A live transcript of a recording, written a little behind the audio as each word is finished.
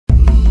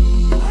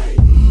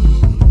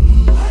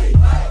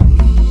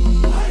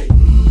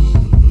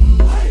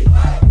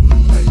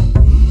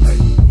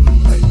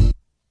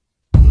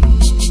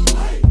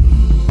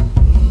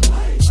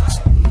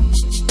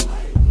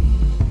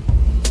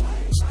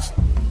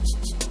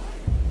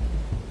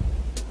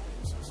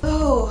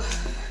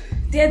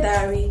Dear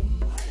Diary,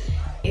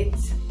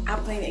 it's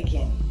happening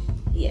again.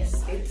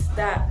 Yes, it's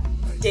that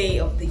day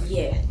of the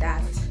year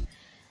that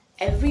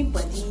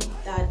everybody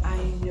that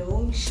I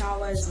know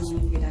showers me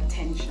with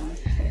attention.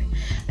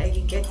 Like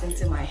it gets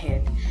into my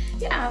head.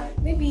 Yeah,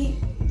 maybe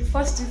the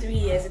first 2-3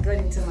 years it got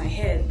into my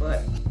head,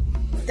 but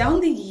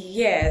down the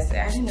years,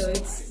 I don't know,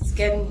 it's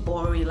getting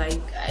boring. Like,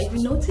 have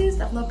you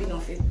noticed I've not been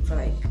on Facebook for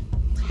like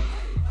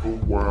a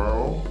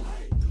while?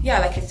 Yeah,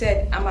 like I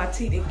said, I'm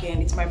at it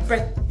again. It's my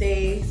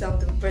birthday, so I'm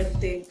the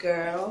birthday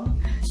girl,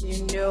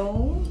 you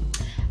know.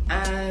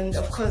 And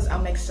of course,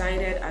 I'm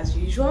excited as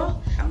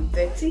usual. I'm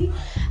 30,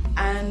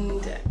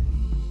 and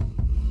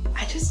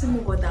I just don't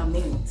know what that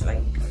means.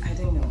 Like, I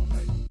don't know.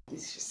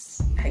 It's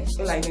just,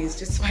 all I know is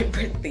just my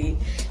birthday.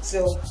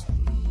 So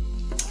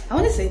I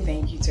want to say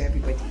thank you to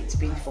everybody. It's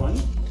been fun.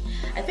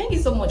 I thank you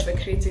so much for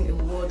creating a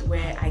world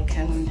where I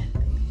can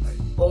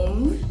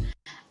own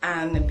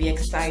and be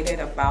excited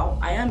about.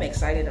 I am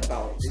excited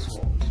about this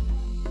world.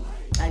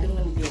 I don't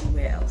want to be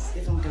anywhere else,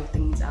 even though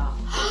things are,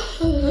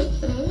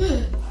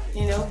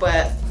 you know,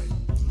 but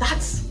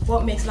that's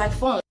what makes life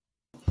fun.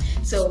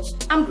 So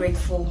I'm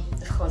grateful,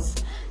 of course.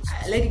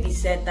 Let it be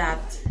said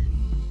that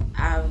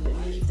I've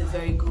lived a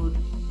very good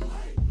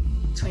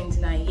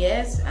 29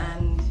 years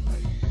and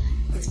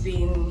it's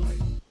been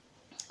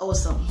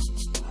awesome.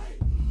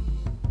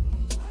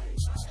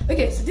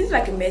 Okay, so this is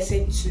like a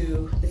message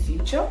to the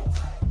future.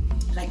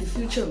 Like the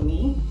future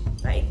me,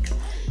 like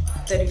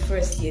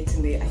 31st year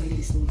today. Are you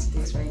listening to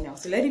this right now?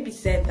 So let it be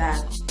said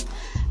that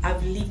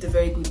I've lived a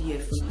very good year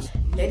for you.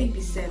 Let it be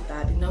said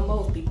that the number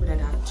of people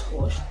that I've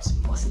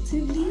touched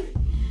positively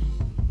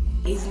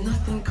is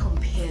nothing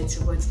compared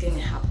to what's going to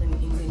happen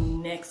in the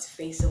next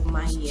phase of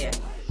my year.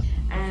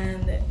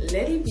 And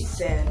let it be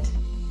said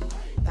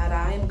that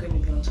I am going to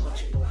be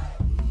untouchable.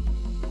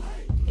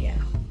 Yeah.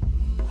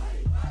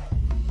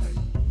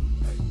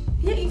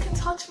 Yeah, you can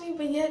touch me,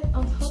 but yet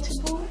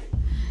untouchable.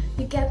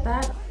 You get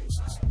that?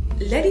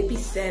 Let it be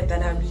said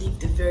that I've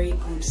lived a very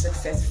good,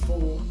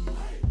 successful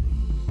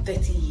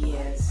 30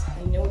 years.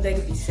 You know, let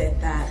it be said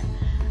that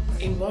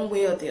in one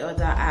way or the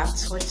other, I've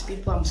touched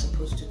people I'm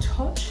supposed to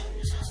touch.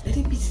 Let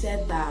it be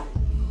said that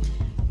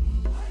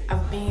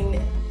I've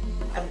been,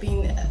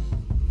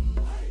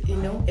 you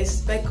know, a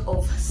speck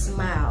of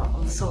smile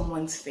on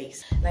someone's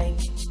face. Like,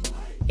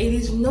 it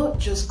is not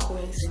just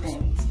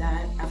coincidence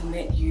that I've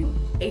met you.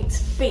 It's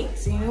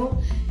fate, you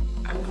know.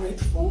 I'm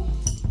grateful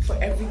for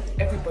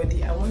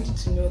everybody. I want you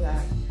to know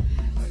that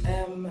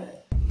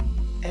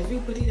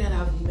everybody that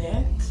I've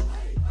met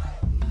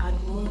at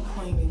one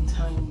point in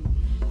time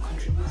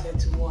contributed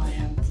to who I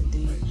am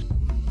today.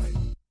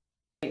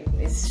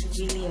 It's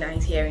really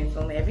nice hearing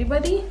from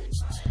everybody,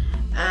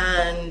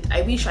 and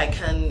I wish I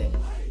can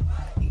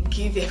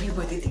give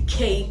everybody the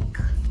cake.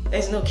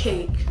 There's no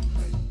cake,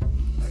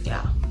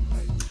 yeah,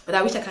 but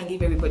I wish I can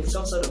give everybody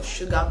some sort of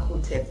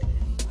sugar-coated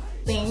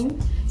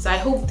thing. So I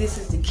hope this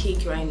is the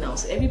cake right now,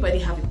 so everybody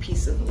have a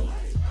piece of me.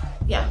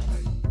 Yeah,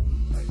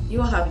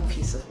 you all have a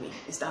piece of me.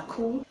 Is that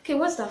cool? Okay,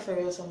 what's that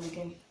Pharrell song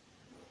again?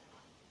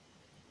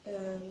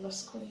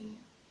 Lost Queen.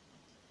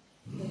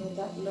 You know,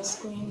 that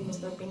Lost Queen must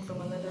have been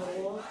from another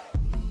world.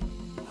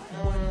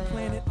 What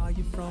planet are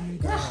you from,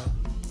 girl?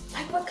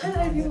 Like, what can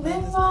I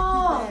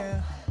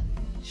remember?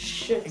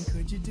 Shit,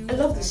 I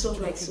love the song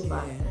like so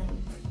bad.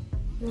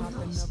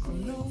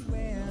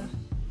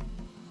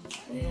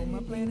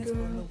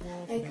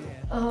 Like,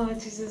 oh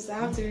Jesus, I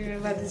have to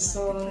remember this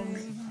song.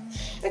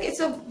 Okay,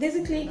 so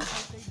basically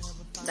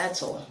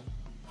that's all.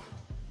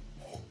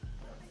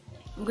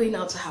 I'm going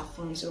out to have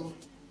fun, so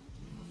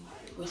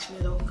wish me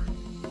luck.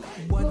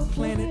 What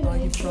planet are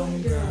you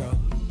from, girl?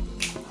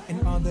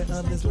 And are there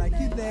others like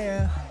you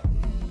there?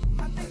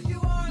 I think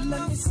you are.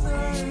 Let me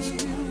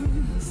serve you.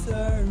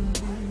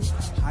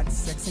 Hot,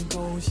 sexy,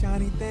 gold,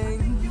 shiny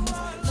thing.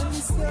 Let me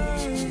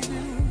serve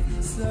you.